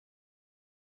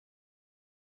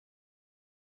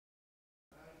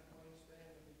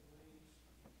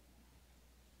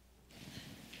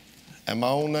Am I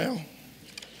on now?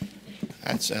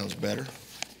 That sounds better.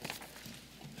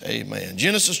 Amen.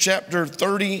 Genesis chapter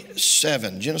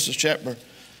 37. Genesis chapter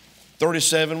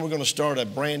 37. We're going to start a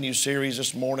brand new series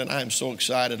this morning. I am so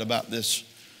excited about this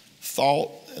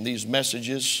thought and these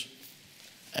messages.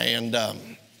 And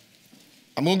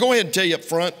I'm going to go ahead and tell you up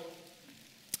front,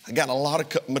 I got a lot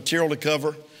of material to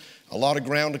cover, a lot of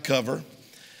ground to cover.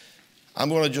 I'm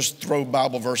going to just throw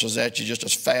Bible verses at you just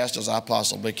as fast as I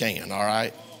possibly can, all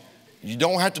right? You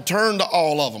don't have to turn to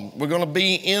all of them. We're going to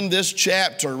be in this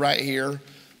chapter right here,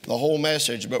 the whole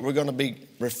message, but we're going to be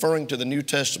referring to the New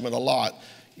Testament a lot.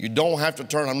 You don't have to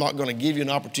turn. I'm not going to give you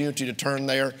an opportunity to turn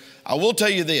there. I will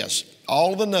tell you this,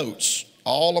 all of the notes,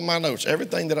 all of my notes,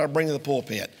 everything that I bring to the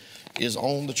pulpit is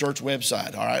on the church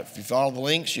website, all right? If you follow the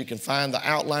links, you can find the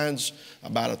outlines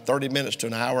about 30 minutes to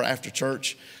an hour after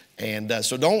church. And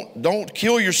so don't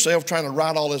kill yourself trying to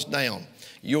write all this down.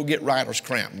 You'll get writer's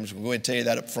cramp. I'm just going to go ahead and tell you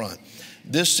that up front.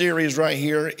 This series right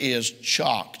here is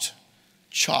chocked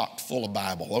full of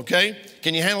Bible, okay?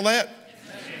 Can you handle that?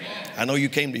 Amen. I know you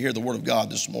came to hear the Word of God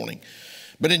this morning.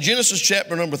 But in Genesis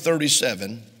chapter number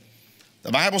 37,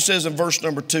 the Bible says in verse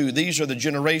number 2, these are the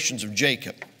generations of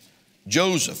Jacob.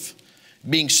 Joseph,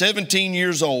 being 17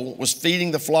 years old, was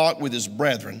feeding the flock with his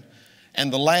brethren,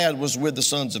 and the lad was with the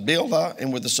sons of Bilhah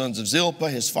and with the sons of Zilpah,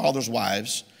 his father's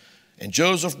wives. And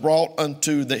Joseph brought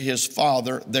unto his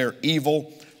father their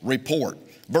evil report.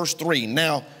 Verse 3,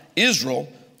 now Israel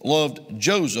loved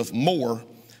Joseph more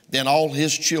than all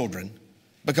his children,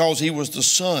 because he was the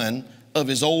son of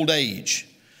his old age.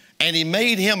 And he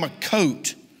made him a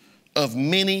coat of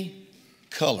many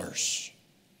colors.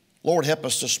 Lord, help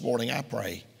us this morning, I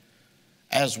pray,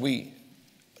 as we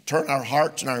turn our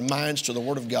hearts and our minds to the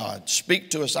Word of God. Speak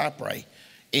to us, I pray,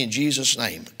 in Jesus'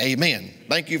 name. Amen.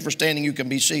 Thank you for standing. You can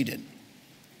be seated.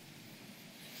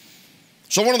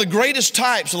 So one of the greatest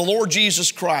types of the Lord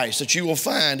Jesus Christ that you will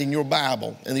find in your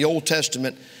Bible in the Old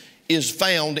Testament is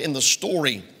found in the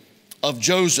story of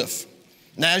Joseph.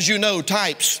 Now, as you know,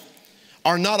 types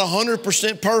are not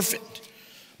 100% perfect,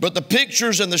 but the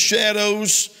pictures and the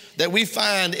shadows that we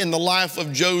find in the life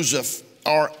of Joseph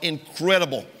are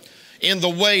incredible in the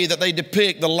way that they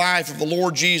depict the life of the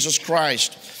Lord Jesus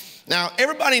Christ. Now,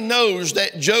 everybody knows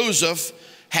that Joseph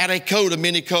had a coat of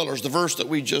many colors, the verse that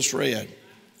we just read.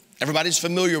 Everybody's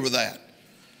familiar with that.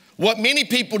 What many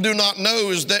people do not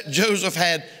know is that Joseph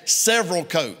had several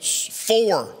coats,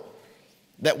 4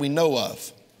 that we know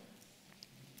of.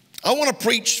 I want to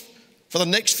preach for the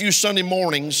next few Sunday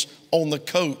mornings on the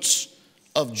coats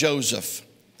of Joseph.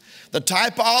 The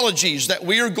typologies that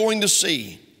we are going to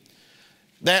see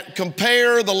that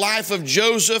compare the life of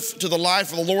Joseph to the life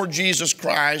of the Lord Jesus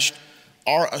Christ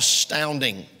are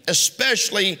astounding,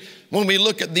 especially when we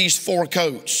look at these 4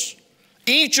 coats.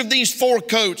 Each of these 4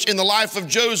 coats in the life of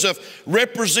Joseph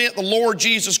represent the Lord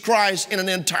Jesus Christ in an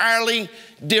entirely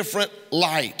different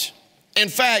light. In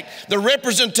fact, the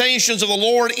representations of the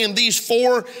Lord in these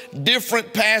 4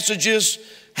 different passages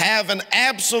have an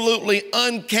absolutely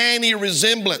uncanny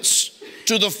resemblance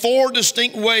to the 4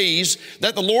 distinct ways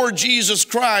that the Lord Jesus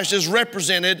Christ is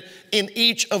represented in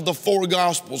each of the 4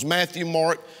 Gospels, Matthew,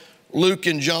 Mark, Luke,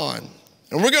 and John.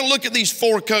 And we're going to look at these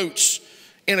 4 coats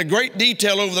in a great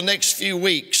detail over the next few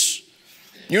weeks.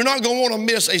 You're not going to want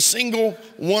to miss a single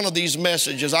one of these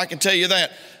messages, I can tell you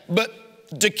that.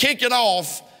 But to kick it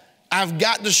off, I've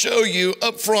got to show you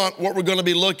up front what we're going to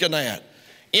be looking at.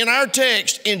 In our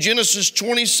text in Genesis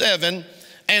 27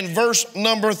 and verse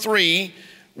number 3,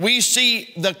 we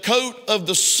see the coat of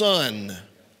the Son,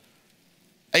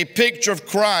 a picture of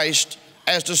Christ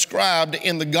as described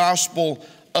in the Gospel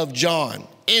of John.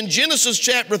 In Genesis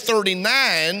chapter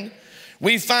 39,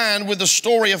 we find with the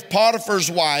story of Potiphar's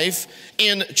wife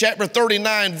in chapter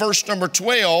 39, verse number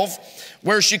 12,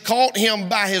 where she caught him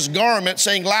by his garment,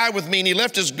 saying, lie with me, and he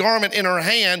left his garment in her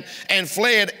hand and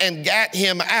fled and got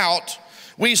him out.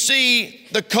 We see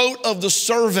the coat of the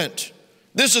servant.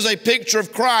 This is a picture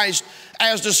of Christ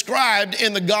as described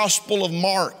in the Gospel of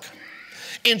Mark.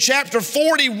 In chapter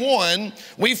 41,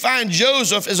 we find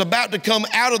Joseph is about to come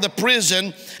out of the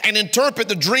prison and interpret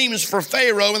the dreams for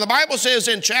Pharaoh. And the Bible says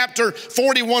in chapter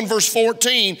 41, verse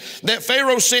 14, that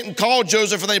Pharaoh sent and called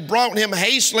Joseph, and they brought him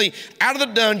hastily out of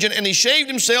the dungeon, and he shaved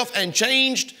himself and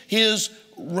changed his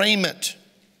raiment.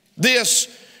 This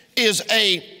is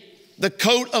the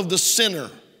coat of the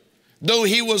sinner. Though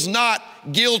he was not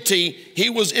guilty,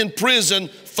 he was in prison,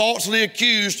 falsely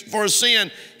accused for a sin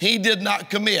he did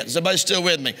not commit. Is everybody still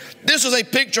with me? This is a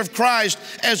picture of Christ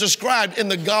as described in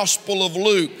the Gospel of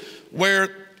Luke,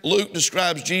 where Luke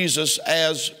describes Jesus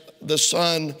as the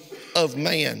Son of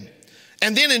Man.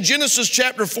 And then in Genesis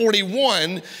chapter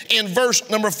 41, in verse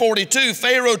number 42,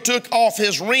 Pharaoh took off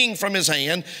his ring from his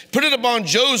hand, put it upon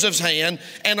Joseph's hand,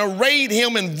 and arrayed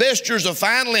him in vestures of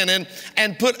fine linen,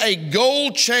 and put a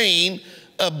gold chain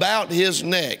about his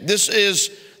neck. This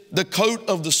is the coat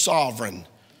of the sovereign,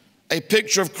 a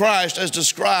picture of Christ as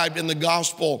described in the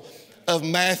Gospel of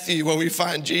Matthew, where we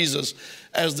find Jesus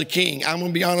as the king. I'm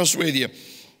going to be honest with you.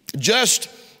 Just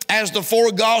as the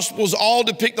four Gospels all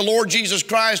depict the Lord Jesus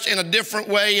Christ in a different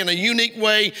way, in a unique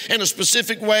way, in a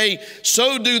specific way,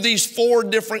 so do these four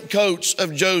different coats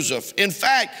of Joseph. In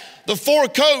fact, the four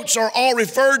coats are all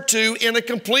referred to in a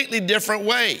completely different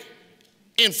way.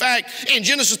 In fact, in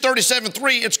Genesis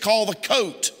 37:3, it's called the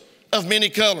coat of many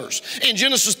colors. In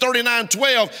Genesis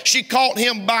 39:12, she caught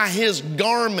him by his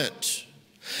garment.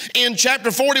 In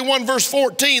chapter 41, verse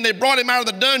 14, they brought him out of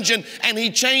the dungeon and he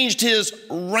changed his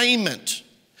raiment.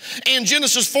 In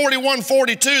Genesis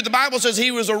 41:42, the Bible says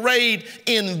he was arrayed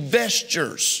in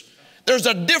vestures. There's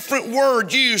a different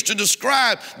word used to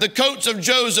describe the coats of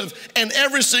Joseph, and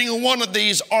every single one of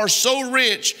these are so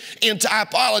rich in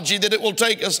typology that it will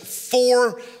take us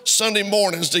 4 Sunday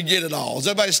mornings to get it all. Is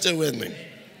everybody still with me?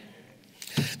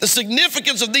 The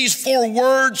significance of these 4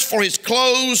 words for his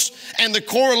clothes and the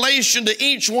correlation to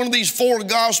each one of these 4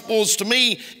 Gospels to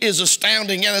me is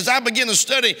astounding. And as I begin to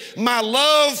study, my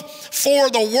love for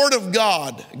the Word of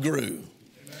God grew.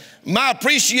 My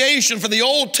appreciation for the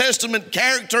Old Testament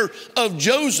character of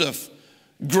Joseph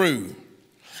grew.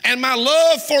 And my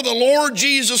love for the Lord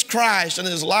Jesus Christ and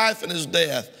his life and his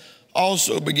death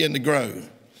also began to grow.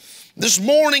 This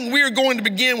morning we are going to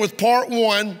begin with part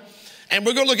 1. And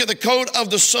we're going to look at the coat of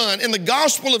the Son. In the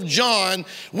Gospel of John,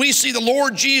 we see the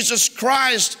Lord Jesus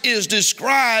Christ is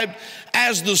described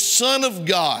as the Son of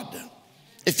God.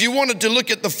 If you wanted to look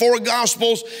at the 4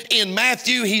 Gospels, in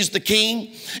Matthew, he's the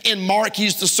king. In Mark,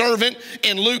 he's the servant.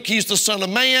 In Luke, he's the Son of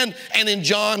Man. And in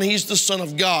John, he's the Son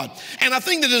of God. And I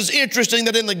think that it is interesting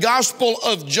that in the Gospel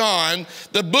of John,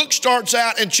 the book starts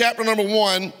out in chapter number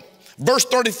 1, verse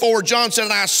 34, John said,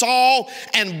 "And I saw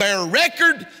and bear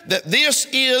record that this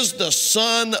is the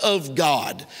Son of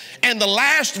God." And the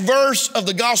last verse of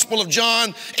the Gospel of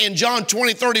John in John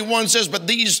 20:31 says, "But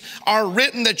these are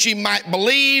written that ye might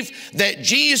believe that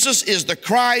Jesus is the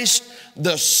Christ,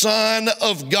 the Son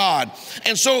of God."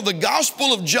 And so the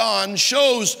Gospel of John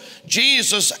shows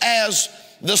Jesus as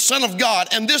the Son of God.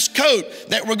 And this coat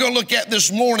that we're going to look at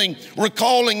this morning, we're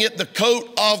calling it the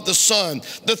coat of the Son.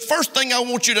 The first thing I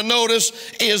want you to notice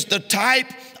is the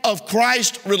type of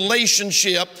Christ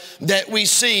relationship that we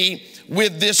see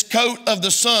with this coat of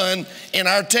the Son in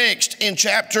our text in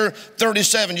chapter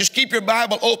 37. Just keep your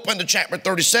Bible open to chapter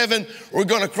 37. We're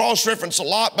going to cross-reference a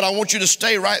lot, but I want you to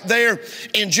stay right there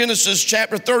in Genesis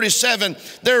chapter 37.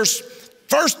 There's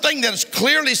first thing that is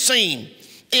clearly seen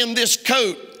in this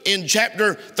coat in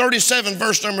chapter 37,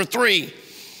 verse number 3,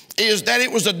 is that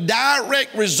it was a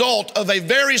direct result of a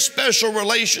very special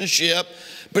relationship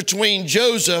between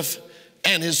Joseph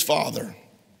and his father.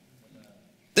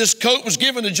 This coat was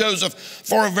given to Joseph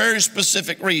for a very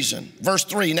specific reason. Verse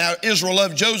 3, "Now Israel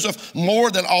loved Joseph more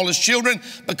than all his children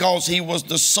because he was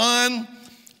the son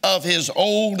of his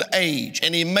old age,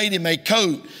 and he made him a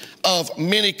coat of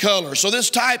many colors." So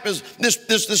this type is,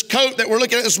 this coat that we're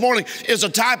looking at this morning is a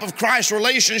type of Christ's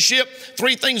relationship.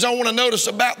 3 things I want to notice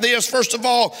about this. First of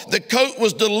all, the coat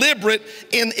was deliberate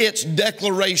in its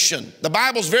declaration. The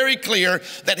Bible's very clear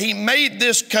that he made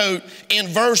this coat in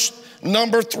verse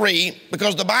number 3,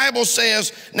 because the Bible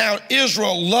says, "Now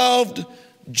Israel loved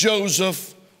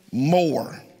Joseph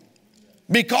more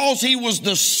because he was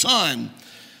the son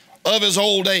of his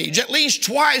old age." At least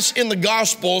twice in the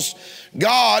Gospels,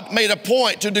 God made a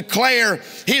point to declare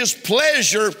his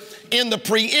pleasure in the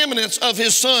preeminence of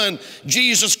his Son,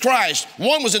 Jesus Christ.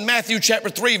 One was in Matthew chapter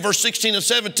 3, verse 16 and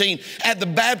 17, at the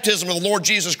baptism of the Lord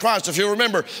Jesus Christ. If you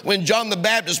remember, when John the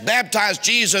Baptist baptized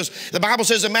Jesus, the Bible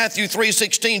says in Matthew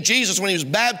 3:16, Jesus, when he was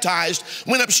baptized,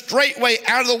 went up straightway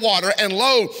out of the water, and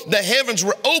lo, the heavens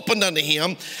were opened unto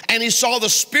him, and he saw the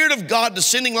Spirit of God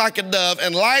descending like a dove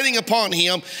and lighting upon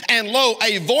him, and lo,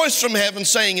 a voice from heaven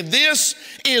saying, "This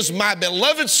is my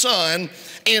beloved Son,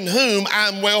 in whom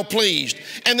I'm well pleased."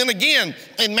 And then again,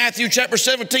 in Matthew chapter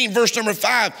 17, verse number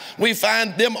 5, we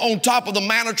find them on top of the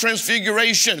Mount of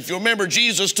Transfiguration. If you remember,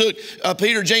 Jesus took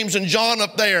Peter, James, and John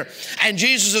up there, and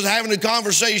Jesus is having a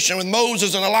conversation with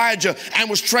Moses and Elijah and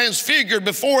was transfigured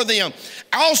before them.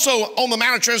 Also on the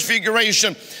Mount of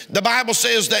Transfiguration, the Bible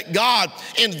says that God,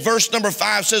 in verse number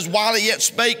 5, says, "While he yet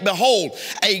spake, behold,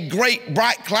 a great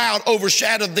bright cloud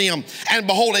overshadowed them. And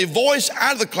behold, a voice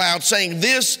out of the cloud saying,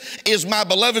 This is my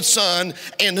beloved Son,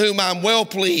 in whom I'm well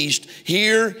pleased.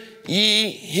 Hear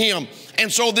ye him."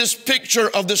 And so this picture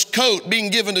of this coat being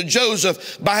given to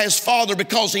Joseph by his father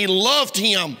because he loved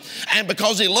him, and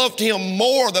because he loved him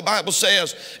more, the Bible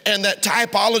says, and that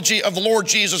typology of the Lord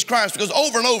Jesus Christ, because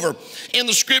over and over in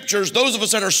the scriptures, those of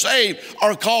us that are saved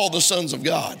are called the sons of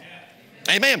God.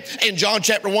 Amen. In John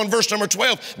chapter 1, verse number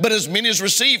 12, but as many as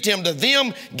received him, to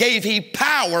them gave he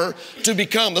power to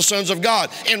become the sons of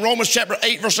God. In Romans chapter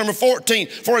 8, verse number 14,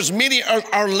 for as many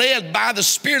are led by the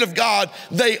Spirit of God,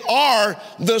 they are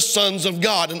the sons of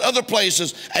God. In other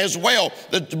places as well,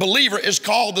 the believer is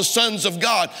called the sons of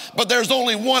God, but there's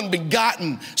only one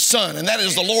begotten son, and that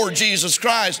is the Lord Jesus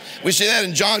Christ. We see that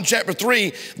in John chapter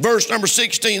 3, verse number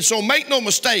 16. So make no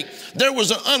mistake, there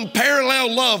was an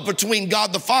unparalleled love between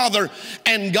God the Father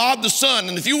and God the Son.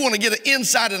 And if you want to get an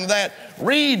insight into that,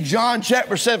 read John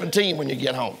chapter 17 when you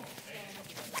get home.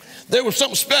 There was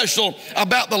something special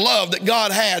about the love that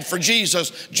God had for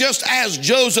Jesus, just as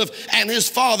Joseph and his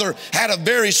father had a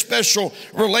very special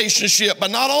relationship.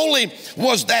 But not only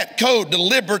was that code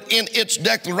deliberate in its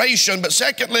declaration, but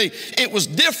secondly, it was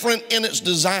different in its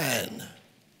design.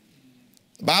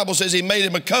 The Bible says he made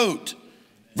him a coat,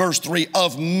 verse 3,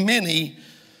 of many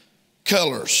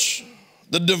colors.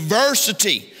 The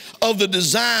diversity of the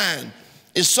design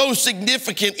is so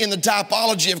significant in the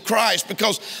typology of Christ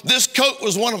because this coat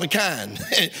was one of a kind.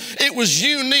 It was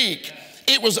unique.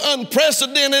 It was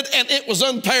unprecedented and it was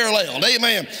unparalleled.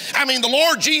 Amen. I mean, the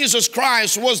Lord Jesus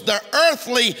Christ was the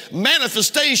earthly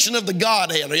manifestation of the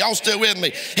Godhead. Are y'all still with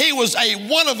me? He was a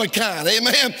one of a kind.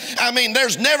 Amen. I mean,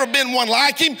 there's never been one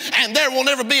like him and there will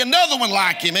never be another one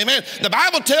like him. Amen. The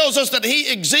Bible tells us that he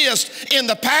exists in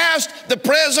the past, the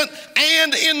present,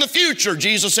 and in the future.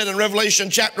 Jesus said in Revelation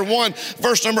chapter 1,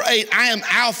 verse number 8, I am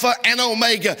Alpha and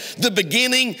Omega, the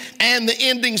beginning and the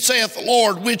ending, saith the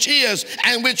Lord, which is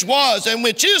and which was and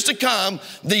which is to come,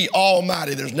 the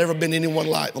Almighty. There's never been anyone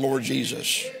like the Lord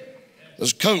Jesus.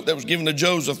 This coat that was given to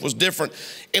Joseph was different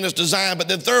in its design, but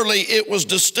then thirdly, it was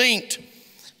distinct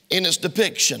in its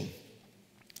depiction.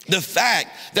 The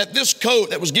fact that this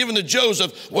coat that was given to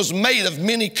Joseph was made of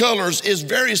many colors is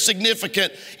very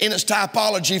significant in its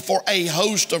typology for a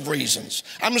host of reasons.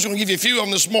 I'm just going to give you a few of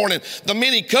them this morning. The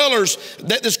many colors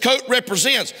that this coat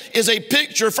represents is a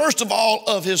picture, first of all,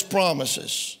 of his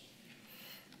promises.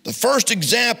 The first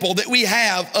example that we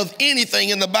have of anything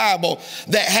in the Bible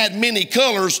that had many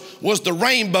colors was the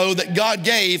rainbow that God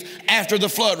gave after the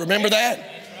flood. Remember that?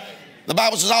 The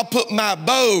Bible says, I'll put my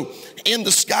bow in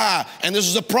the sky, and this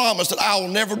is a promise that I will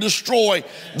never destroy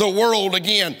the world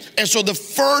again. And so the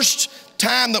first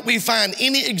time that we find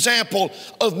any example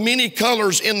of many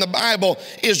colors in the Bible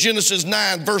is Genesis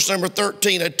 9, verse number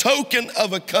 13, a token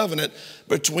of a covenant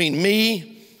between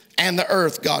me and the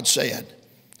earth, God said.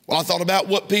 Well, I thought about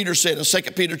what Peter said in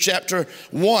 2 Peter chapter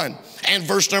 1 and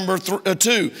verse number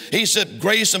 2. He said,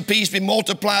 grace and peace be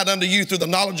multiplied unto you through the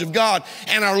knowledge of God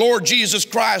and our Lord Jesus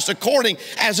Christ, according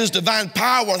as his divine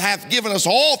power hath given us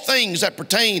all things that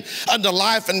pertain unto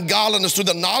life and godliness, through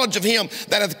the knowledge of him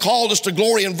that hath called us to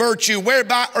glory and virtue,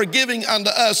 whereby are giving unto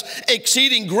us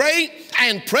exceeding great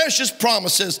and precious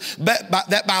promises,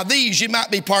 that by these ye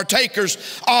might be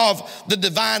partakers of the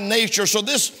divine nature. So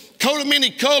this coat of many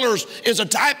colors is a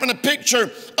type and a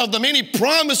picture of the many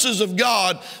promises of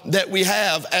God that we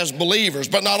have as believers.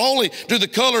 But not only do the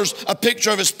colors a picture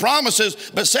of his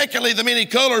promises, but secondly, the many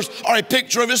colors are a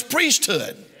picture of his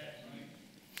priesthood.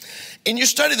 And you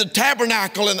study the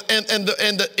tabernacle and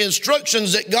the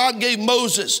instructions that God gave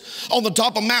Moses on the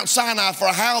top of Mount Sinai for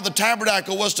how the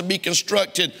tabernacle was to be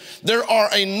constructed. There are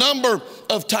a number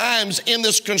of times in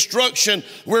this construction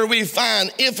where we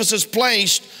find emphasis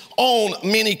placed on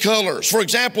many colors. For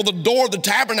example, the door of the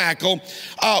tabernacle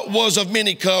was of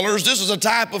many colors. This is a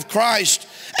type of Christ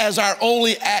as our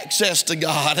only access to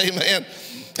God. Amen.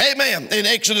 Amen. In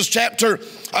Exodus chapter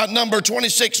number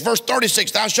 26, verse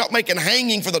 36, thou shalt make an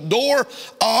hanging for the door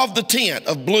of the tent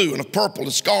of blue and of purple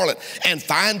and scarlet and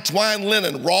fine twined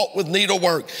linen wrought with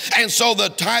needlework. And so the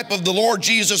type of the Lord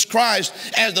Jesus Christ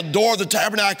as the door of the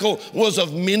tabernacle was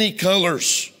of many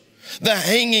colors. The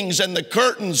hangings and the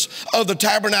curtains of the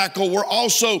tabernacle were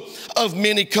also of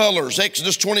many colors.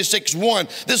 Exodus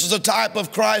 26:1. This is a type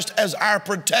of Christ as our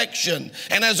protection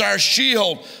and as our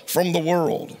shield from the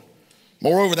world.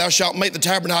 Moreover, thou shalt make the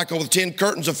tabernacle with 10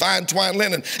 curtains of fine twined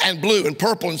linen and blue and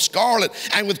purple and scarlet,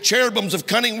 and with cherubims of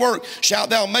cunning work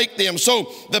shalt thou make them.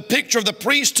 So the picture of the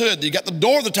priesthood, you got the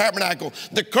door of the tabernacle,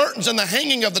 the curtains and the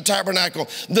hanging of the tabernacle,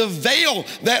 the veil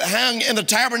that hung in the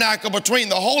tabernacle between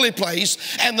the holy place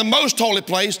and the most holy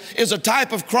place is a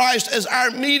type of Christ as our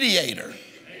mediator.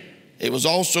 It was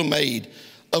also made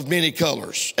of many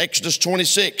colors. Exodus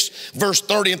 26, verse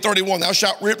 30 and 31. Thou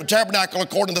shalt rear the tabernacle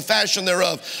according to the fashion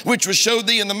thereof, which was showed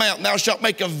thee in the mount. Thou shalt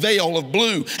make a veil of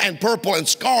blue and purple and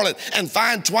scarlet and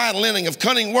fine twined linen of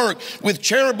cunning work. With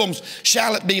cherubims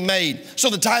shall it be made. So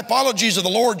the typologies of the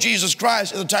Lord Jesus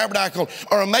Christ in the tabernacle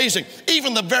are amazing.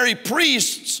 Even the very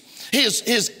priests,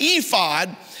 his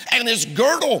ephod and his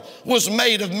girdle was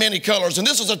made of many colors. And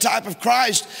this is a type of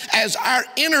Christ as our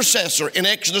intercessor in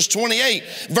Exodus 28,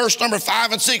 verse number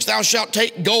 5 and 6. Thou shalt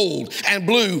take gold and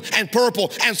blue and purple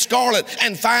and scarlet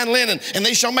and fine linen, and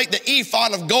they shall make the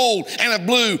ephod of gold and of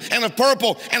blue and of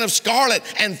purple and of scarlet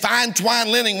and fine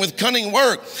twined linen with cunning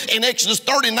work. In Exodus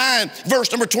 39, verse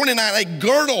number 29, a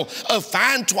girdle of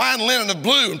fine twined linen of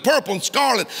blue and purple and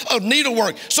scarlet of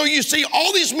needlework. So you see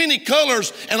all these many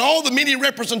colors and all the many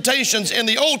representations in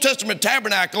the Old Testament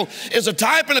tabernacle is a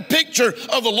type and a picture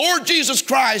of the Lord Jesus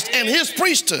Christ and his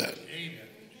priesthood.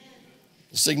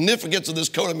 The significance of this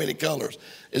coat of many colors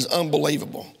is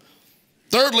unbelievable.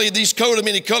 Thirdly, this coat of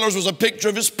many colors was a picture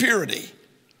of his purity.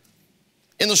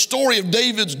 In the story of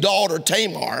David's daughter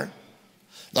Tamar,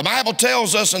 the Bible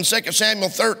tells us in 2 Samuel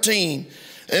 13,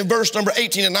 in verse number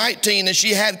 18 and 19, that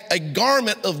she had a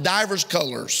garment of divers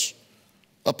colors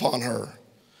upon her.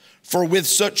 For with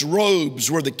such robes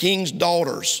were the king's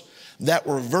daughters that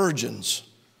were virgins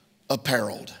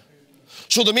apparelled.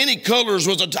 So the many colors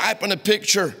was a type and a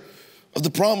picture of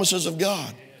the promises of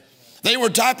God. They were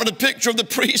a type and a picture of the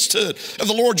priesthood of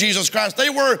the Lord Jesus Christ. They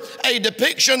were a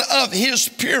depiction of his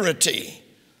purity.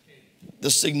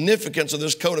 The significance of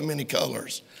this coat of many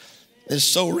colors is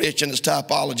so rich in its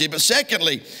typology. But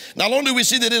secondly, not only do we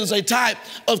see that it is a type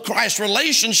of Christ's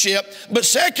relationship, but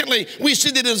secondly, we see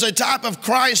that it is a type of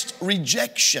Christ's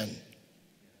rejection.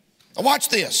 Now watch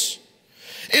this.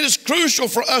 It is crucial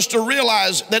for us to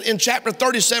realize that in chapter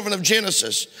 37 of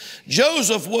Genesis,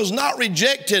 Joseph was not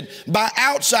rejected by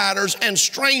outsiders and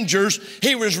strangers.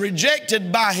 He was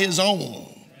rejected by his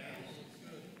own.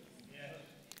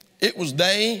 It was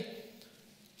they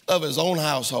of his own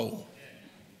household.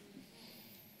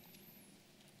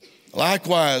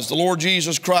 Likewise, the Lord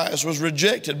Jesus Christ was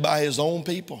rejected by his own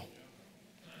people.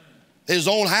 His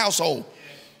own household,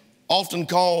 often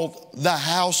called the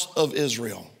house of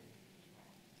Israel.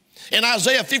 In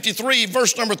Isaiah 53,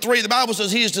 verse number 3, the Bible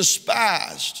says he is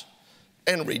despised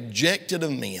and rejected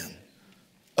of men,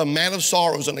 a man of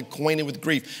sorrows and acquainted with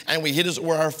grief. And we hid as it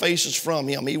were our faces from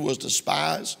him. He was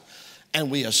despised and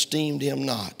we esteemed him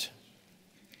not.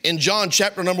 In John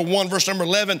chapter number 1, verse number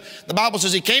 11, the Bible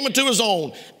says he came unto his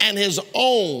own, and his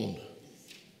own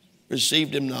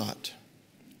received him not.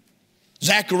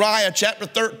 Zechariah chapter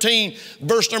 13,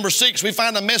 verse number 6, we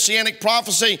find a messianic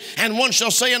prophecy. And one shall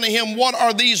say unto him, what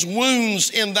are these wounds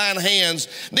in thine hands?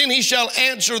 Then he shall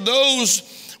answer,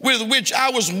 those with which I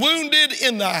was wounded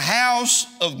in the house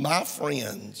of my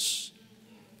friends.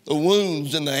 The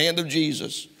wounds in the hand of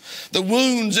Jesus. The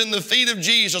wounds in the feet of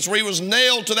Jesus where he was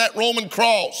nailed to that Roman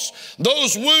cross.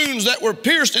 Those wounds that were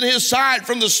pierced in his side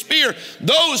from the spear,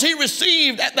 those he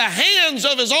received at the hands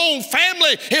of his own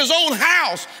family, his own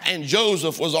house. And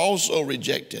Joseph was also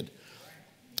rejected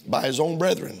by his own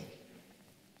brethren.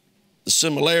 The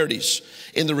similarities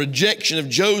in the rejection of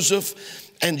Joseph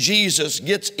and Jesus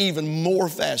gets even more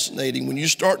fascinating when you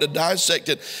start to dissect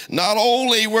it. Not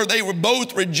only were they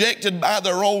both rejected by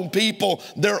their own people,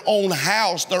 their own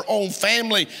house, their own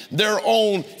family, their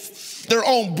own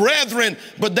brethren,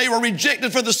 but they were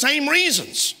rejected for the same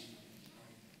reasons.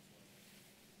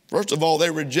 First of all,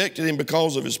 they rejected him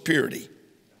because of his purity.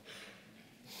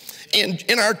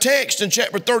 In our text in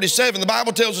chapter 37, the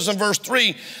Bible tells us in verse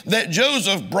 3 that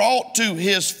Joseph brought to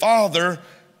his father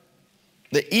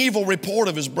the evil report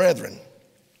of his brethren.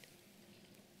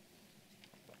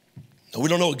 Now, we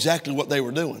don't know exactly what they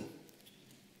were doing.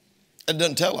 It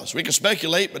doesn't tell us. We can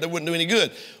speculate, but it wouldn't do any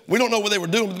good. We don't know what they were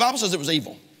doing, but the Bible says it was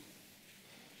evil.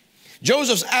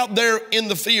 Joseph's out there in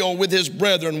the field with his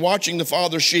brethren watching the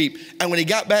father's sheep, and when he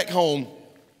got back home,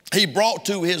 he brought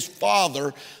to his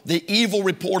father the evil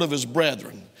report of his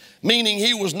brethren, meaning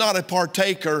he was not a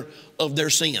partaker of their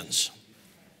sins.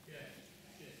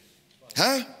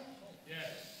 Huh?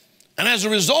 And as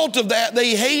a result of that,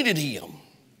 they hated him.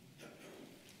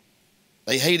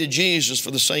 They hated Jesus for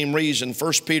the same reason.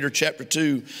 1 Peter chapter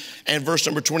 2 and verse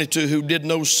number 22, who did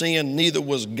no sin, neither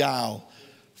was guile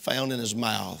found in his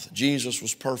mouth. Jesus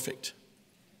was perfect,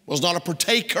 was not a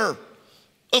partaker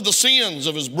of the sins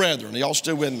of his brethren. Are y'all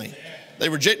still with me? They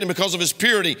rejected him because of his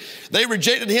purity. They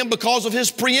rejected him because of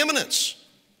his preeminence.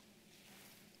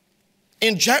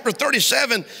 In chapter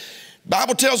 37, the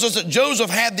Bible tells us that Joseph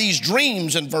had these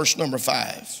dreams in verse number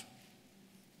 5.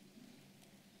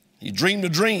 He dreamed a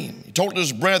dream. He told it to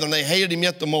his brethren. They hated him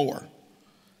yet the more.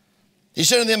 He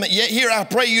said to them, yet here I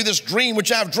pray you this dream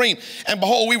which I have dreamed. And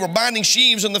behold, we were binding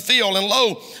sheaves in the field. And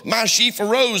lo, my sheaf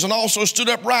arose and also stood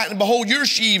upright. And behold, your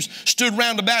sheaves stood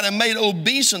round about and made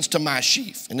obeisance to my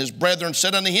sheaf. And his brethren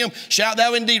said unto him, shalt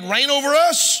thou indeed reign over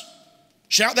us?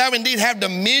 Shalt thou indeed have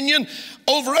dominion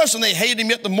over us? And they hated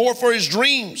him yet the more for his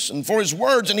dreams and for his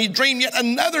words. And he dreamed yet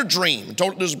another dream and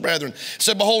told it to his brethren.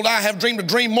 Said, behold, I have dreamed a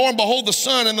dream more. And behold, the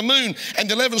sun and the moon and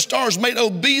the 11 stars made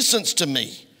obeisance to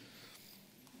me.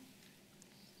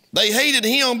 They hated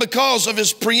him because of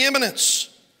his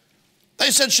preeminence.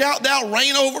 They said, shalt thou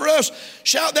reign over us?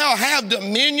 Shalt thou have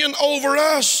dominion over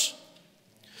us?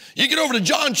 You get over to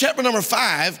John chapter number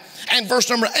 5 and verse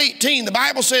number 18. The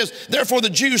Bible says, therefore the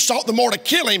Jews sought the more to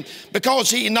kill him because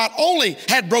he not only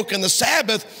had broken the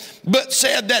Sabbath, but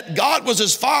said that God was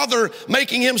his father,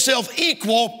 making himself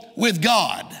equal with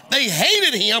God. They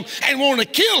hated him and wanted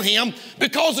to kill him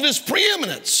because of his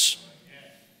preeminence.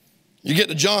 You get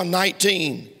to John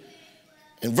 19.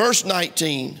 In verse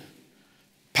 19,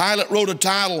 Pilate wrote a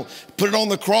title, put it on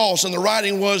the cross, and the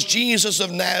writing was, Jesus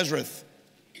of Nazareth,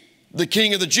 the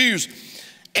King of the Jews.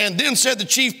 And then said the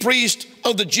chief priest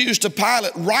of the Jews to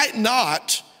Pilate, write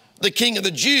not the King of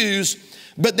the Jews,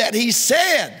 but that he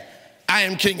said, I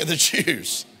am King of the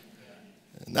Jews.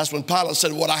 And that's when Pilate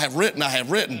said, what I have written, I have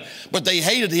written. But they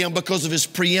hated him because of his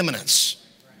preeminence.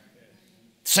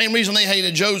 Same reason they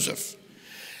hated Joseph.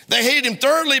 They hated him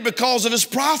thirdly because of his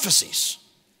prophecies.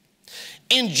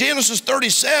 In Genesis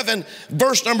 37,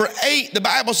 verse number 8, the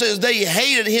Bible says they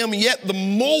hated him yet the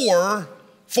more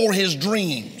for his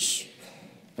dreams,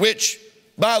 which,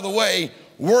 by the way,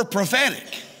 were prophetic.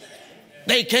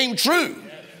 They came true.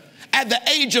 At the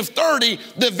age of 30,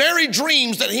 the very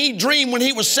dreams that he dreamed when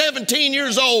he was 17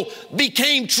 years old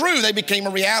became true. They became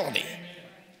a reality.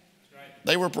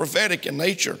 They were prophetic in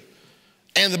nature.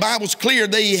 And the Bible's clear,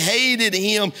 they hated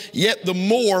him yet the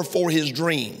more for his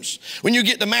dreams. When you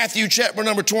get to Matthew chapter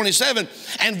number 27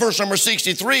 and verse number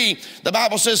 63, the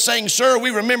Bible says, saying, sir, we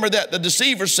remember that the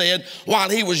deceiver said, while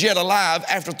he was yet alive,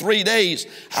 after 3 days,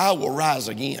 I will rise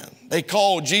again. They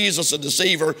called Jesus a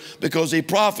deceiver because he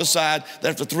prophesied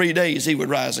that after 3 days he would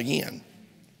rise again.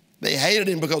 They hated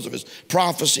him because of his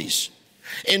prophecies.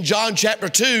 In John chapter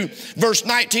 2, verse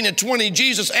 19 and 20,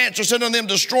 Jesus answered, said unto them,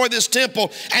 destroy this temple,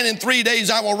 and in 3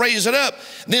 days I will raise it up.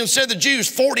 Then said the Jews,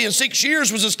 46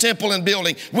 years was this temple in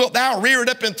building. Wilt thou rear it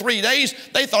up in 3 days?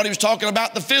 They thought he was talking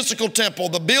about the physical temple,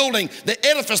 the building, the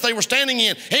edifice they were standing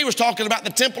in. He was talking about the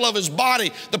temple of his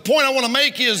body. The point I want to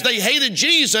make is they hated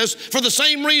Jesus for the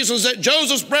same reasons that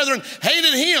Joseph's brethren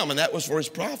hated him, and that was for his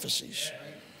prophecies.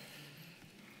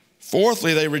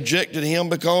 Fourthly, they rejected him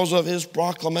because of his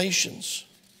proclamations.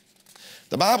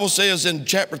 The Bible says in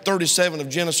chapter 37 of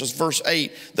Genesis, verse 8,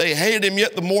 they hated him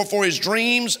yet the more for his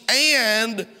dreams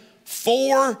and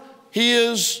for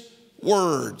his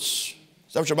words.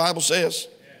 Is that what your Bible says?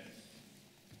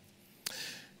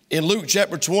 In Luke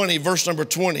chapter 20, verse number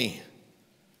 20,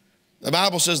 the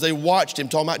Bible says they watched him,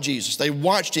 talking about Jesus, they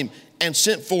watched him and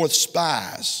sent forth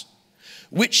spies,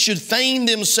 which should feign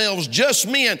themselves just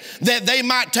men, that they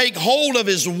might take hold of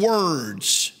his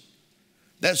words,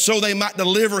 that so they might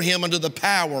deliver him unto the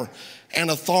power and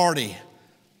authority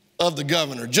of the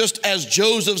governor. Just as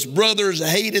Joseph's brothers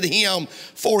hated him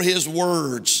for his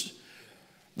words.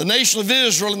 The nation of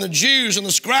Israel and the Jews and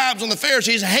the scribes and the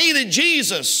Pharisees hated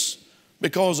Jesus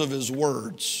because of his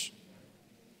words.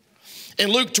 In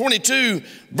Luke 22,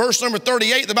 verse number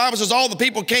 38, the Bible says all the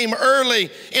people came early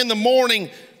in the morning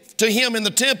to him in the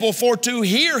temple for to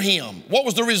hear him. What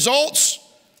was the results?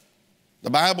 The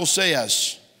Bible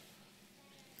says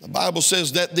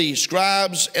that the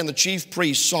scribes and the chief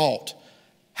priests sought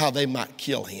how they might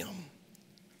kill him.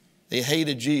 They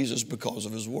hated Jesus because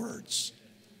of his words.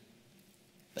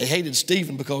 They hated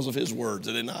Stephen because of his words,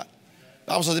 did they not?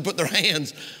 The Bible says they put their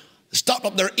hands, stopped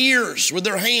up their ears with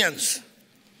their hands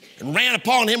and ran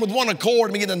upon him with one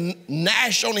accord and began to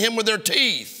gnash on him with their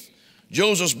teeth.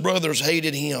 Joseph's brothers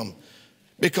hated him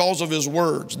because of his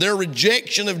words. Their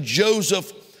rejection of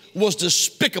Joseph was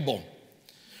despicable.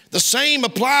 The same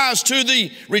applies to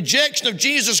the rejection of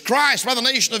Jesus Christ by the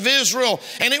nation of Israel,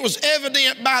 and it was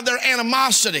evident by their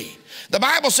animosity. The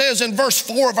Bible says in verse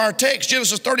 4 of our text,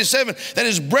 Genesis 37, that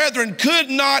his brethren could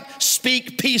not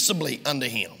speak peaceably unto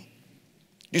him.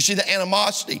 You see the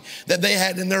animosity that they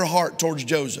had in their heart towards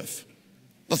Joseph.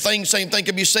 The same thing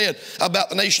could be said about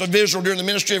the nation of Israel during the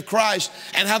ministry of Christ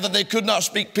and how that they could not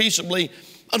speak peaceably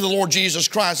unto the Lord Jesus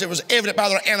Christ. It was evident by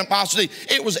their animosity.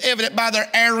 It was evident by their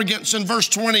arrogance. In verse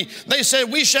 20, they said,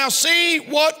 we shall see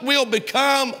what will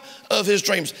become of his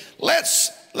dreams.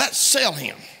 Let's sell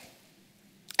him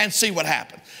and see what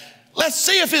happened. Let's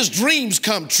see if his dreams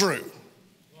come true.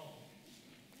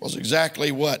 Was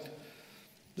exactly what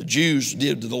the Jews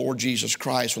did to the Lord Jesus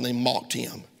Christ when they mocked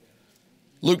him.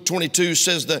 Luke 22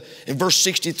 says that in verse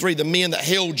 63, the men that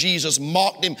held Jesus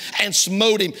mocked him and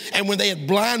smote him. And when they had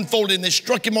blindfolded him, they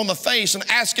struck him on the face and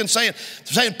asked him, saying,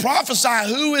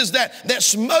 prophesy, who is that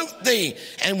smote thee?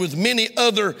 And with many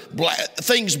other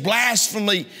things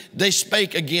blasphemy they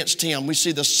spake against him. We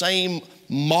see the same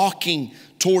mocking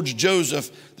towards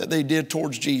Joseph that they did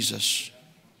towards Jesus.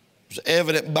 It was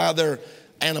evident by their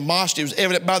animosity. It was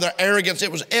evident by their arrogance.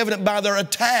 It was evident by their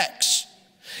attacks.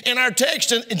 In our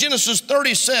text in Genesis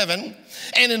 37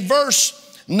 and in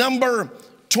verse number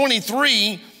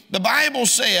 23, the Bible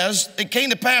says, it came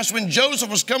to pass when Joseph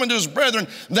was coming to his brethren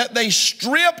that they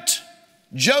stripped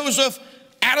Joseph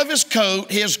out of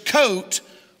his coat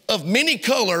of many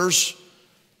colors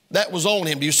that was on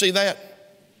him. Do you see that?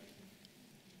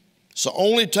 It's the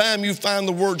only time you find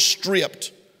the word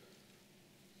stripped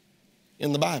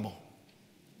in the Bible.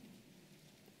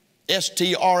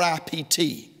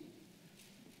 S-T-R-I-P-T.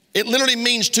 It literally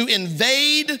means to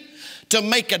invade, to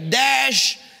make a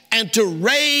dash, and to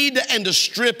raid and to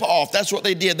strip off. That's what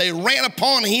they did. They ran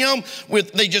upon him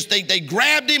they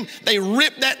grabbed him, they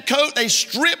ripped that coat, they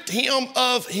stripped him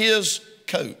of his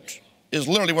coat, is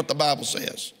literally what the Bible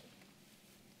says.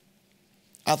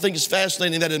 I think it's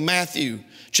fascinating that in Matthew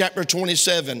chapter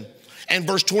 27 and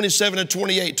verse 27 and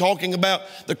 28, talking about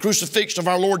the crucifixion of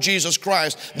our Lord Jesus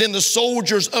Christ. Then the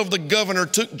soldiers of the governor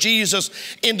took Jesus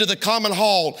into the common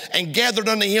hall and gathered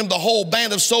unto him the whole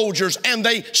band of soldiers, and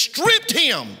they stripped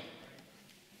him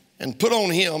and put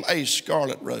on him a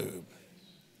scarlet robe.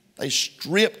 They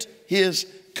stripped his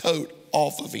coat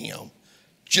off of him,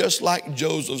 just like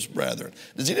Joseph's brethren.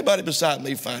 Does anybody beside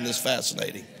me find this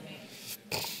fascinating?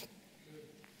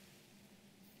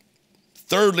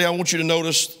 Thirdly, I want you to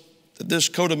notice that this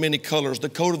coat of many colors, the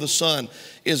coat of the sun,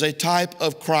 is a type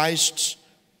of Christ's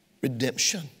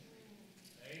redemption.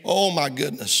 Oh my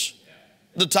goodness.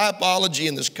 The typology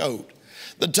in this coat.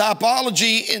 The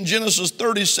typology in Genesis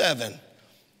 37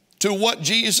 to what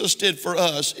Jesus did for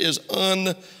us is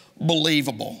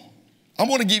unbelievable. I'm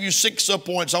going to give you 6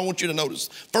 subpoints I want you to notice.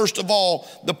 First of all,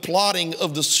 the plotting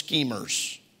of the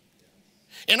schemers.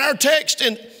 In our text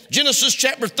in Genesis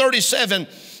chapter 37,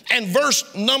 and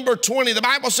verse number 20, the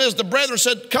Bible says, the brethren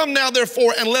said, come now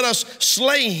therefore and let us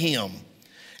slay him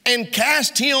and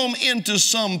cast him into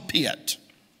some pit.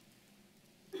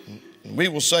 And we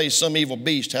will say some evil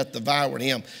beast hath devoured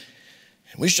him.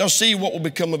 And we shall see what will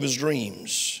become of his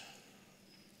dreams.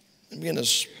 They began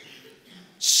to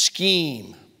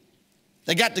scheme.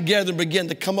 They got together and began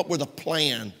to come up with a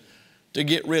plan to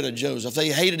get rid of Joseph. They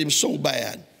hated him so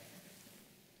bad.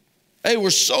 They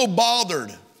were so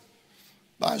bothered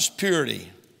by his purity.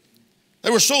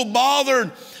 They were so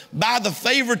bothered by the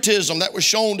favoritism that was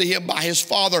shown to him by his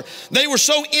father. They were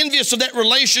so envious of that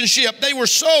relationship. They were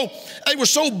so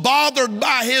bothered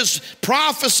by his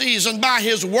prophecies and by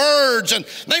his words, and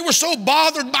they were so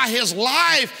bothered by his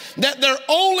life that their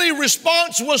only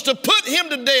response was to put him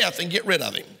to death and get rid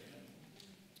of him.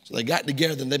 So they got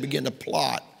together and they began to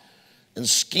plot and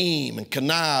scheme and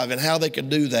connive and how they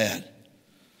could do that.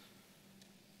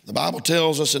 The Bible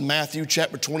tells us in Matthew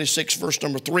chapter 26, verse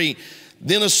number 3,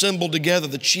 then assembled together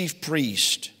the chief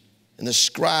priest and the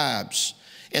scribes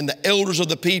and the elders of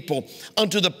the people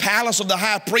unto the palace of the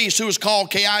high priest, who was called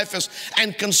Caiaphas,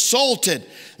 and consulted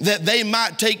that they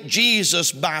might take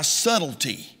Jesus by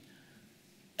subtlety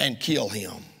and kill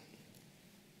him.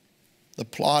 The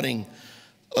plotting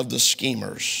of the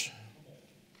schemers.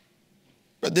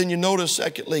 But then you notice,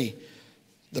 secondly,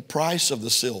 the price of the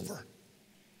silver.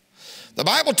 The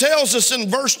Bible tells us in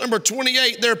verse number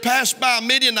 28, there passed by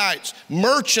Midianites,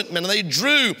 merchantmen, and they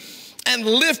drew and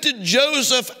lifted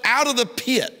Joseph out of the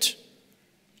pit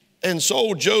and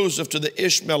sold Joseph to the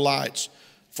Ishmaelites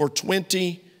for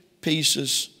 20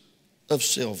 pieces of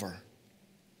silver.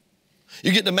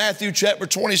 You get to Matthew chapter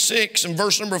 26 and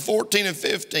verse number 14 and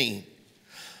 15.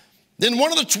 Then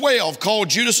one of the 12, called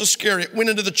Judas Iscariot, went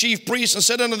into the chief priests and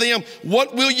said unto them,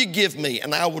 what will you give me?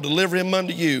 And I will deliver him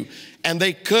unto you. And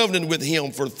they covenanted with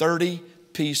him for 30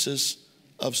 pieces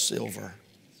of silver.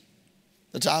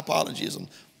 The typology is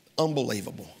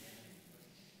unbelievable.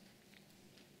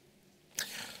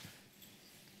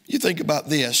 You think about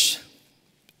this.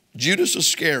 Judas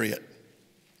Iscariot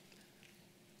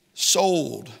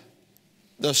sold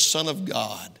the Son of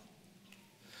God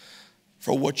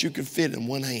for what you could fit in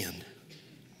one hand.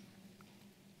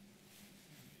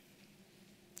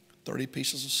 30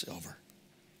 pieces of silver.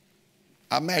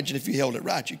 I imagine if you held it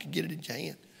right, you could get it in your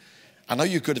hand. I know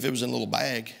you could if it was in a little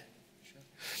bag.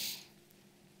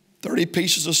 30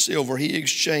 pieces of silver, he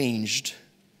exchanged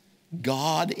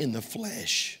God in the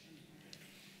flesh.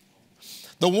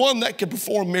 The one that could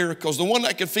perform miracles, the one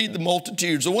that could feed the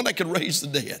multitudes, the one that could raise the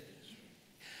dead,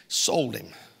 sold him.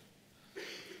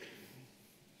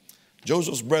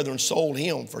 Joseph's brethren sold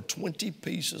him for 20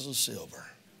 pieces of silver.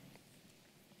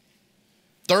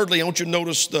 Thirdly, I want you to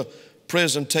notice the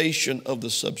presentation of the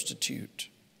substitute.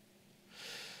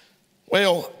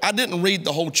 Well, I didn't read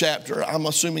the whole chapter. I'm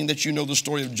assuming that you know the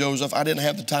story of Joseph. I didn't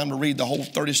have the time to read the whole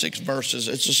 36 verses.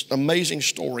 It's just an amazing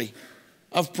story.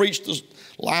 I've preached the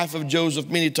life of Joseph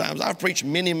many times. I've preached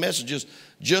many messages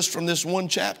just from this one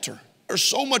chapter. There's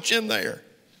so much in there.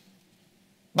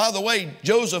 By the way,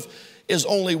 Joseph is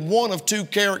only one of two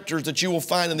characters that you will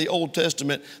find in the Old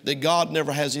Testament that God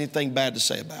never has anything bad to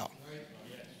say about.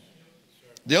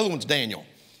 The other one's Daniel.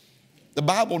 The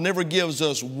Bible never gives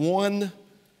us one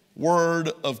word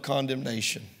of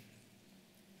condemnation.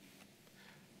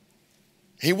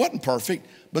 He wasn't perfect,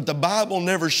 but the Bible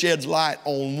never sheds light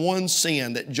on one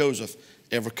sin that Joseph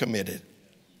ever committed.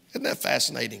 Isn't that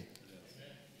fascinating?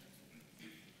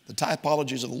 The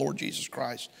typologies of the Lord Jesus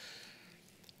Christ.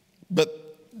 But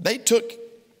they took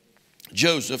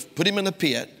Joseph, put him in the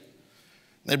pit.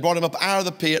 They brought him up out of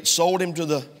the pit, sold him to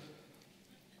the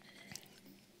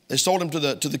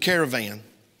caravan,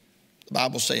 the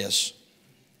Bible says.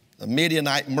 The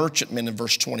Midianite merchantmen in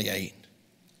verse 28.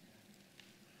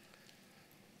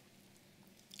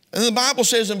 And the Bible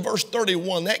says in verse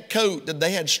 31, that coat that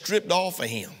they had stripped off of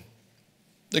him,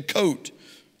 the coat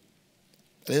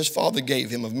that his father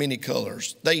gave him of many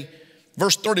colors.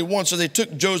 Verse 31 says they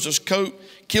took Joseph's coat,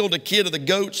 killed a kid of the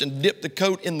goats, and dipped the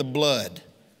coat in the blood.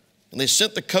 And they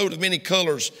sent the coat of many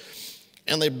colors,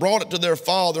 and they brought it to their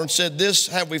father and said, "This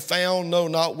have we found, know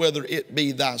not whether it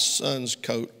be thy son's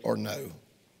coat or no."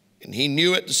 And he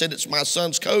knew it and said, "It's my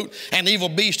son's coat. An evil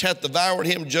beast hath devoured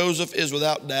him. Joseph is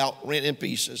without doubt rent in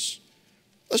pieces."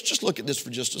 Let's just look at this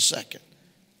for just a second.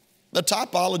 The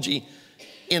typology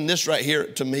in this right here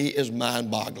to me is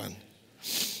mind-boggling.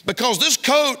 Because this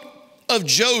coat of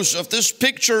Joseph, this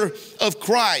picture of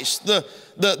Christ, the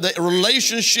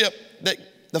relationship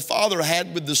that the father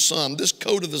had with the son, this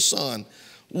coat of the son,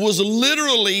 was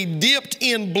literally dipped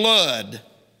in blood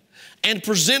and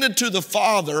presented to the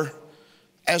father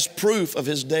as proof of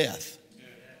his death.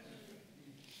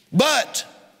 But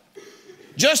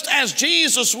just as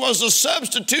Jesus was a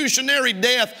substitutionary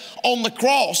death on the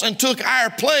cross and took our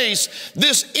place,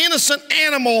 this innocent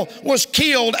animal was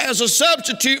killed as a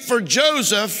substitute for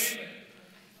Joseph.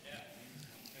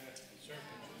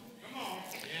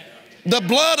 The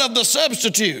blood of the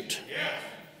substitute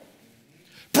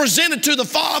presented to the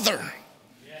Father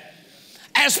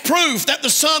as proof that the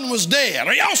Son was dead.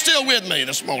 Are y'all still with me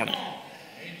this morning?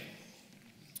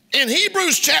 In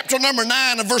Hebrews chapter number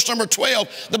 9 and verse number 12,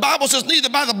 the Bible says, "Neither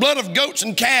by the blood of goats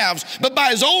and calves, but by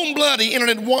his own blood he entered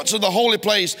at once into the holy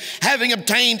place, having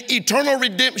obtained eternal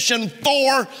redemption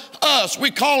for us."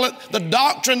 We call it the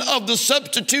doctrine of the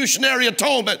substitutionary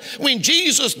atonement. When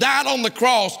Jesus died on the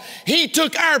cross, he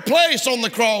took our place on the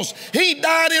cross. He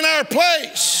died in our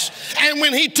place. And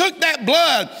when he took that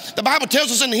blood, the Bible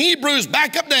tells us in Hebrews,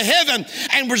 back up to heaven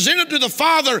and presented to the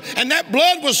Father, and that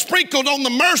blood was sprinkled on the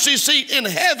mercy seat in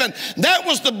heaven. That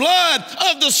was the blood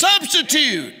of the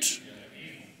substitute.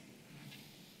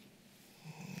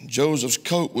 Joseph's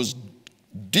coat was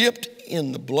dipped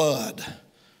in the blood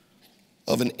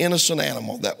of an innocent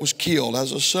animal that was killed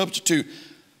as a substitute.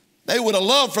 They would have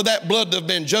loved for that blood to have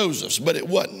been Joseph's, but it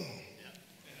wasn't.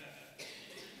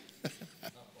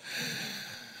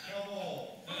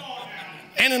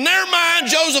 And in their mind,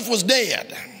 Joseph was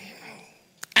dead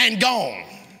and gone.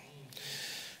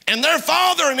 And their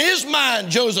father, in his mind,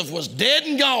 Joseph was dead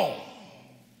and gone.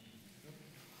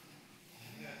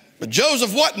 But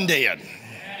Joseph wasn't dead.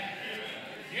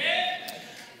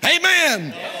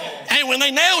 Amen. And when they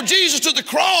nailed Jesus to the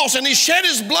cross and he shed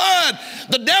his blood,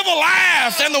 the devil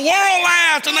laughed and the world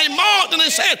laughed and they mocked and they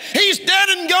said, "He's dead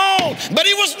and gone." But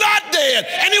he was not dead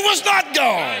and he was not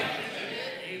gone.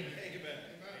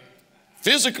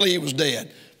 Physically, he was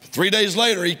dead. 3 days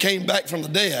later, he came back from the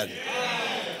dead.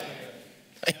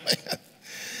 Amen.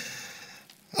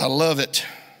 I love it.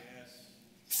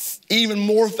 Even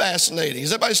more fascinating.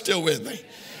 Is everybody still with me?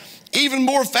 Even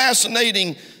more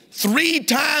fascinating, 3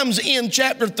 times in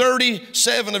chapter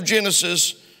 37 of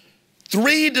Genesis,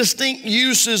 3 distinct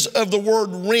uses of the word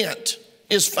rent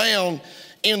is found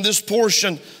in this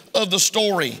portion of the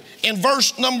story. In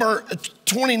verse number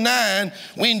 29,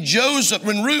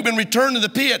 when Reuben returned to the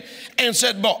pit and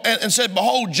said,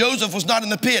 "Behold, Joseph was not in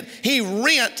the pit," he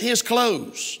rent his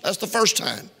clothes. That's the first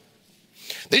time.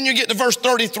 Then you get to verse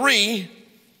 33,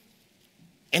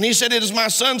 And he said, it is my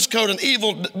son's coat, an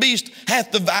evil beast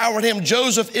hath devoured him.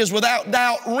 Joseph is without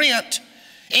doubt rent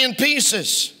in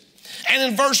pieces. And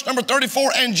in verse number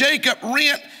 34, and Jacob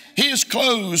rent his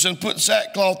clothes and put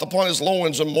sackcloth upon his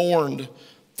loins and mourned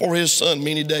for his son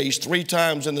many days. 3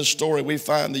 times in this story we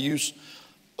find the use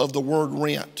of the word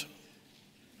rent.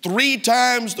 3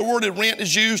 times the word rent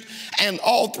is used, and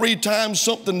all 3 times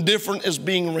something different is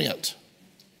being rent.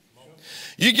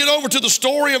 You get over to the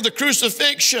story of the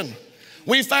crucifixion,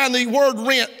 we find the word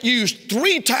rent used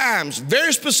 3 times.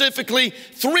 Very specifically,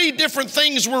 3 different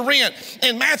things were rent.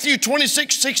 In Matthew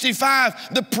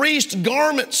 26:65, the priest's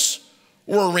garments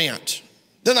were rent.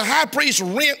 Then the high priest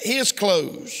rent his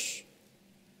clothes.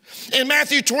 In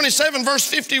Matthew 27, verse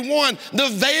 51, the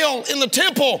veil in the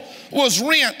temple was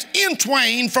rent in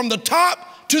twain from the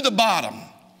top to the bottom.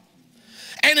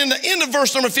 And in the end of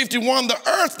verse number 51, the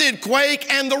earth did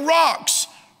quake and the rocks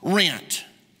rent.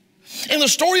 In the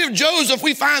story of Joseph,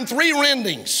 we find 3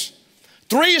 rendings,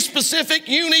 3 specific,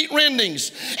 unique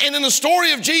rendings. And in the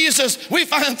story of Jesus, we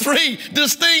find 3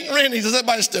 distinct rendings. Is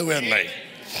everybody still with me?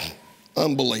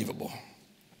 Unbelievable.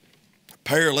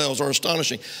 Parallels are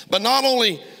astonishing. But not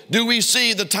only do we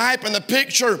see the type and the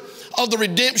picture of the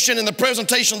redemption and the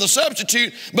presentation of the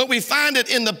substitute, but we find it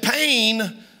in the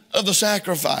pain of the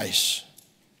sacrifice.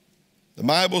 The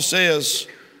Bible says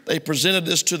they presented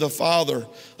this to the father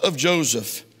of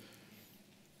Joseph.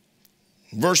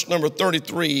 Verse number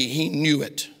 33, he knew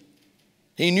it.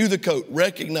 He knew the coat,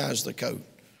 recognized the coat,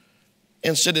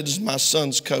 and said, it is my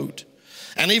son's coat.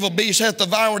 An evil beast hath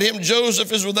devoured him.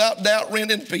 Joseph is without doubt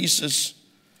rent in pieces.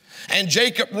 And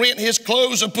Jacob rent his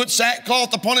clothes and put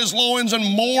sackcloth upon his loins and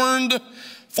mourned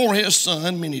for his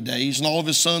son many days. And all of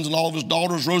his sons and all of his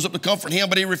daughters rose up to comfort him,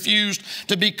 but he refused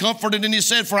to be comforted. And he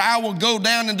said, for I will go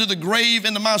down into the grave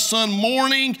into my son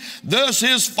mourning. Thus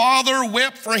his father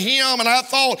wept for him. And I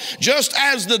thought, just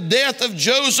as the death of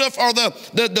Joseph, or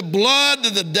the blood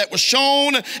that was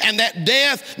shown, and that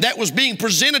death that was being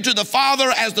presented to the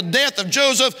father as the death of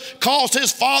Joseph caused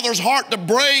his father's heart to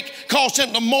break, caused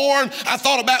him to mourn, I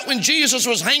thought about when Jesus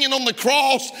was hanging on the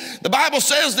cross. The Bible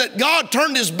says that God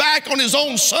turned his back on his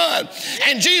own son.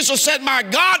 And Jesus said, my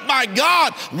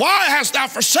God, why hast thou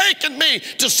forsaken me?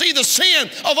 To see the sin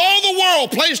of all the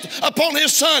world placed upon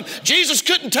his son. Jesus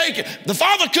couldn't take it. The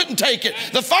father couldn't take it.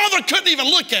 The father couldn't even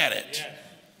look at it.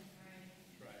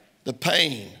 The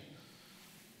pain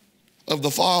of the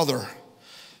father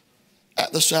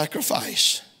at the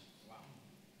sacrifice.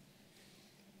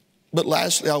 But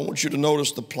lastly, I want you to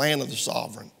notice the plan of the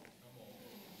sovereign.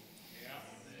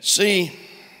 See,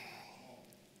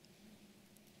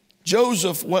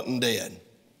 Joseph wasn't dead.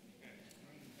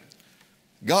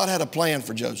 God had a plan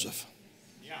for Joseph.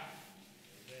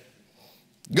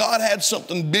 God had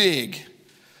something big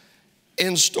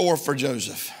in store for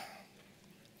Joseph.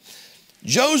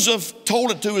 Joseph told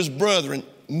it to his brethren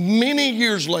many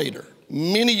years later,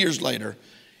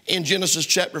 in Genesis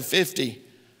chapter 50,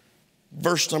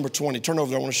 verse number 20. Turn over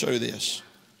there, I want to show you this.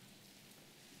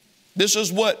 This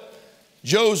is what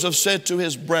Joseph said to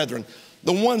his brethren,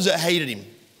 the ones that hated him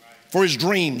for his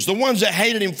dreams, the ones that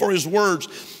hated him for his words,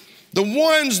 the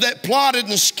ones that plotted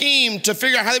and schemed to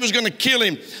figure out how they was going to kill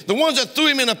him, the ones that threw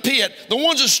him in a pit, the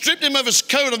ones that stripped him of his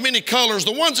coat of many colors,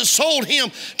 the ones that sold him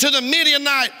to the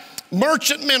Midianite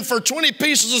merchantmen for 20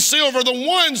 pieces of silver, the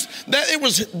ones that it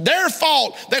was their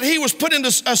fault that he was put into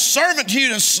a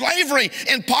servitude and slavery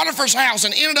in Potiphar's house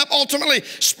and ended up ultimately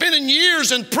spending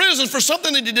years in prison for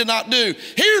something that he did not do.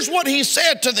 Here's what he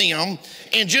said to them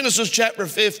in Genesis chapter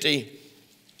 50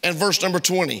 and verse number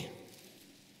 20.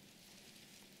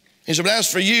 He said, but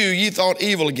as for you, ye thought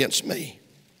evil against me,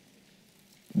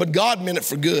 but God meant it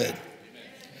for good,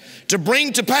 to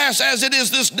bring to pass as it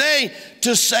is this day,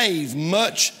 to save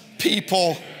much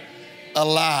people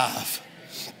alive.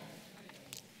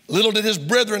 Little did his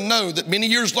brethren know that many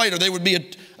years later there would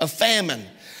be a famine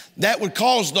that would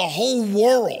cause the whole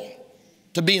world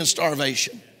to be in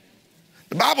starvation.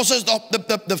 The Bible says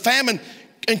the famine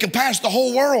encompassed the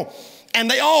whole world, and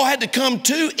they all had to come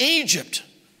to Egypt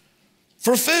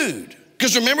for food.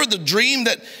 Because remember the dream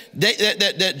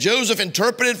that Joseph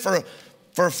interpreted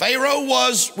for Pharaoh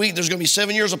was, there's going to be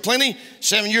 7 years of plenty,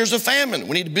 7 years of famine.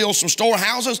 We need to build some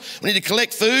storehouses. We need to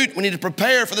collect food. We need to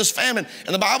prepare for this famine.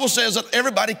 And the Bible says that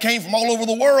everybody came from all over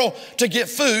the world to get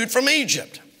food from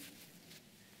Egypt.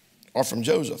 Or from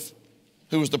Joseph,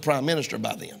 who was the prime minister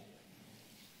by then.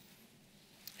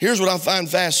 Here's what I find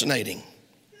fascinating.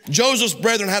 Joseph's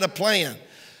brethren had a plan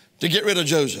to get rid of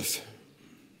Joseph.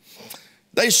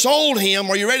 They sold him,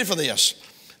 are you ready for this?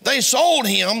 They sold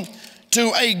him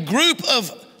to a group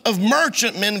of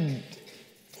merchantmen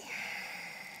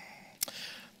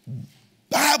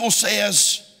by Bible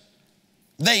says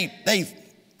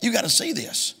you got to see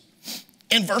this.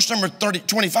 In verse number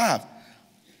 25,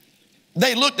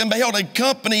 they looked and beheld a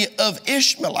company of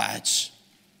Ishmaelites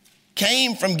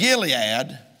came from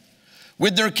Gilead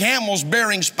with their camels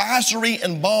bearing spicery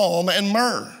and balm and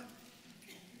myrrh,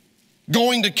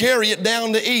 going to carry it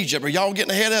down to Egypt. Are y'all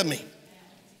getting ahead of me?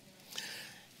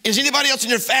 Is anybody else in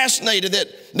here fascinated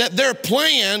that their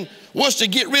plan was to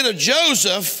get rid of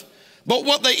Joseph, but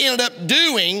what they ended up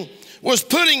doing was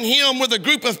putting him with a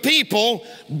group of people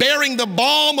bearing the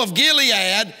balm of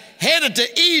Gilead, headed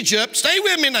to Egypt, stay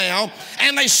with me now,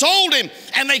 and they sold him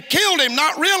and they killed him,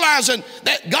 not realizing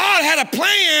that God had a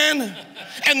plan,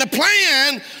 and the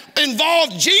plan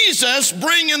involved Jesus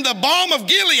bringing the balm of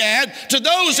Gilead to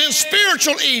those in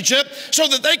spiritual Egypt so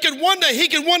that he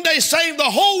could one day save the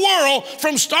whole world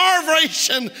from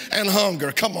starvation and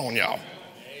hunger. Come on, y'all.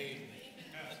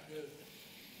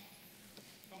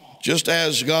 Just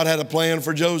as God had a plan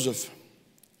for Joseph,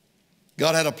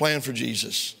 God had a plan for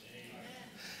Jesus.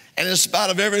 And in spite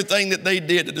of everything that they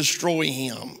did to destroy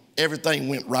him, everything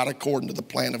went right according to the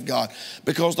plan of God.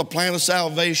 Because the plan of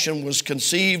salvation was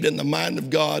conceived in the mind of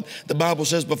God, the Bible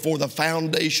says, before the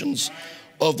foundations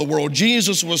of the world.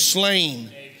 Jesus was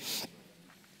slain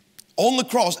on the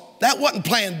cross. That wasn't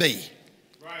plan B.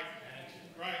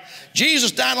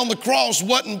 Jesus dying on the cross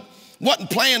wasn't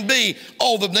plan B.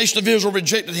 Oh, the nation of Israel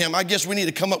rejected him. I guess we need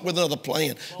to come up with another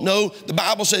plan. No, the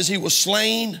Bible says he was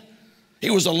slain. He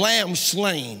was a lamb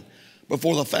slain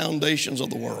before the foundations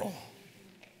of the world.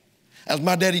 As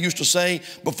my daddy used to say,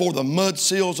 before the mud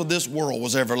seals of this world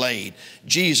was ever laid,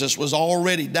 Jesus was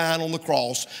already dying on the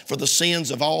cross for the sins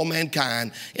of all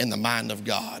mankind in the mind of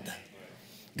God.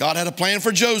 God had a plan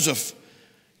for Joseph,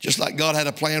 just like God had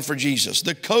a plan for Jesus.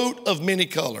 The coat of many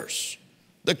colors.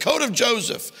 The coat of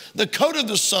Joseph, the coat of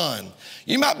the Son.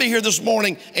 You might be here this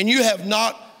morning and you have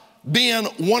not been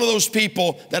one of those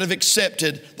people that have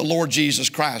accepted the Lord Jesus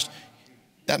Christ.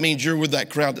 That means you're with that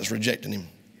crowd that's rejecting him.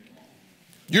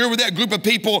 You're with that group of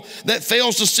people that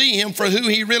fails to see him for who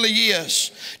he really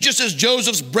is. Just as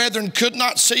Joseph's brethren could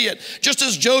not see it, just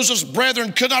as Joseph's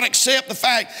brethren could not accept the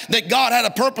fact that God had a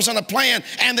purpose and a plan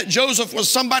and that Joseph was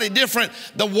somebody different,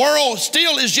 the world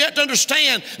still is yet to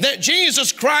understand that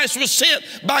Jesus Christ was sent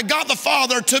by God the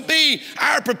Father to be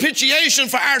our propitiation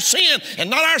for our sin, and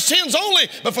not our sins only,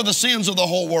 but for the sins of the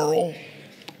whole world.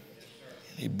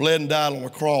 He bled and died on the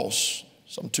cross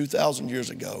some 2,000 years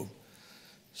ago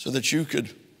so that you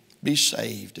could be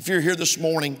saved. If you're here this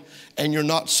morning and you're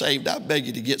not saved, I beg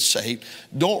you to get saved.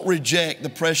 Don't reject the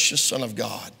precious Son of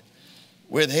God.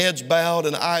 With heads bowed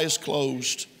and eyes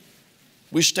closed,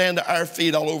 we stand to our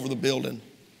feet all over the building.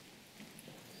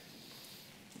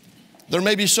 There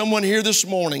may be someone here this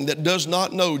morning that does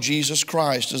not know Jesus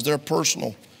Christ as their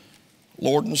personal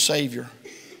Lord and Savior.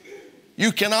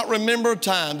 You cannot remember a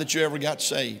time that you ever got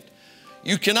saved.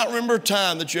 You cannot remember a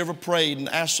time that you ever prayed and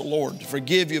asked the Lord to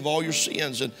forgive you of all your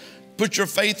sins and put your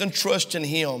faith and trust in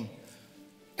him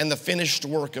and the finished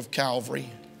work of Calvary.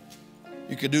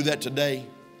 You could do that today.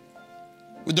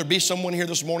 Would there be someone here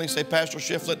this morning say, Pastor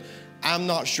Shiflett, I'm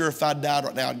not sure if I died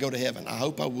right now I'd go to heaven. I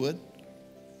hope I would.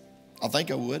 I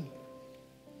think I would.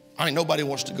 I mean, nobody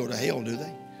wants to go to hell, do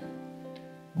they?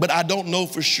 But I don't know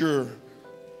for sure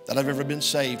that I've ever been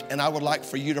saved, and I would like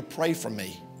for you to pray for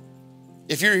me.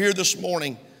 If you're here this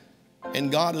morning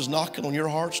and God is knocking on your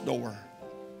heart's door,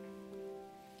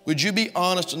 would you be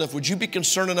honest enough, would you be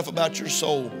concerned enough about your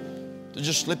soul to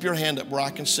just slip your hand up where I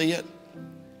can see it?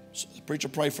 So, preacher,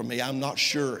 pray for me. I'm not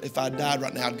sure if I died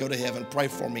right now I'd go to heaven. Pray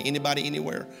for me. Anybody,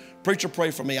 anywhere? Preacher,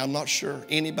 pray for me. I'm not sure.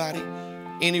 Anybody,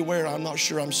 anywhere? I'm not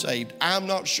sure I'm saved. I'm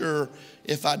not sure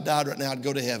if I died right now I'd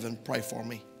go to heaven. Pray for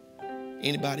me.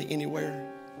 Anybody,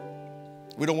 anywhere?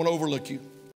 We don't want to overlook you.